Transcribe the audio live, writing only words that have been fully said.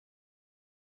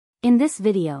In this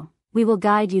video, we will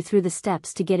guide you through the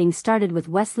steps to getting started with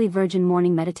Wesley Virgin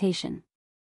Morning Meditation.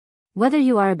 Whether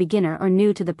you are a beginner or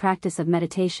new to the practice of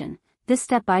meditation, this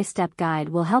step-by-step guide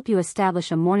will help you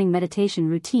establish a morning meditation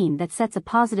routine that sets a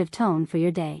positive tone for your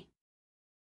day.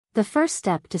 The first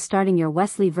step to starting your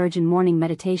Wesley Virgin Morning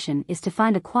Meditation is to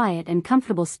find a quiet and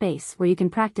comfortable space where you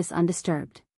can practice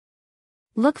undisturbed.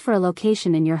 Look for a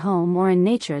location in your home or in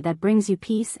nature that brings you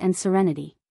peace and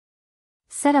serenity.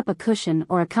 Set up a cushion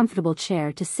or a comfortable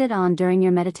chair to sit on during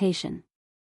your meditation.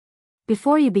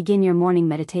 Before you begin your morning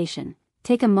meditation,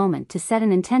 take a moment to set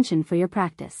an intention for your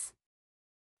practice.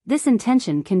 This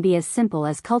intention can be as simple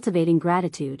as cultivating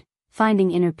gratitude,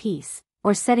 finding inner peace,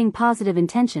 or setting positive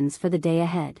intentions for the day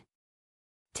ahead.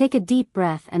 Take a deep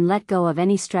breath and let go of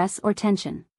any stress or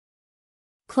tension.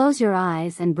 Close your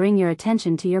eyes and bring your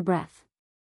attention to your breath.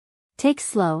 Take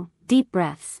slow, deep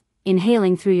breaths,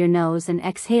 inhaling through your nose and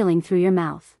exhaling through your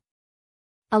mouth.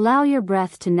 Allow your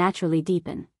breath to naturally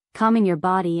deepen, calming your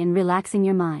body and relaxing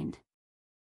your mind.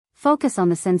 Focus on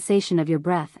the sensation of your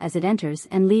breath as it enters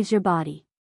and leaves your body.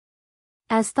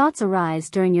 As thoughts arise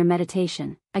during your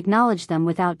meditation, acknowledge them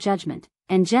without judgment,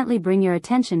 and gently bring your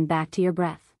attention back to your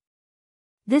breath.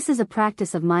 This is a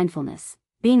practice of mindfulness,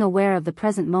 being aware of the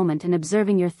present moment and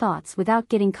observing your thoughts without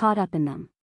getting caught up in them.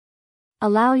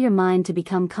 Allow your mind to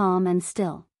become calm and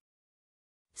still.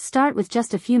 Start with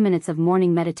just a few minutes of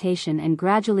morning meditation and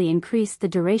gradually increase the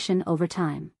duration over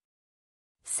time.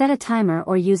 Set a timer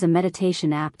or use a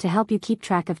meditation app to help you keep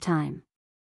track of time.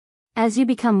 As you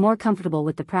become more comfortable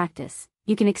with the practice,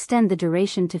 you can extend the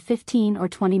duration to 15 or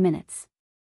 20 minutes.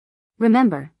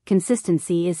 Remember,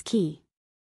 consistency is key.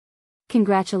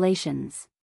 Congratulations!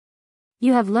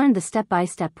 You have learned the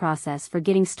step-by-step process for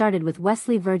getting started with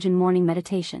Wesley Virgin Morning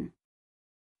Meditation.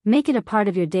 Make it a part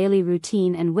of your daily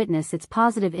routine and witness its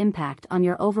positive impact on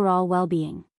your overall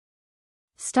well-being.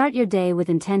 Start your day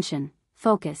with intention,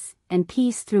 focus, and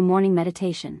peace through morning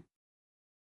meditation.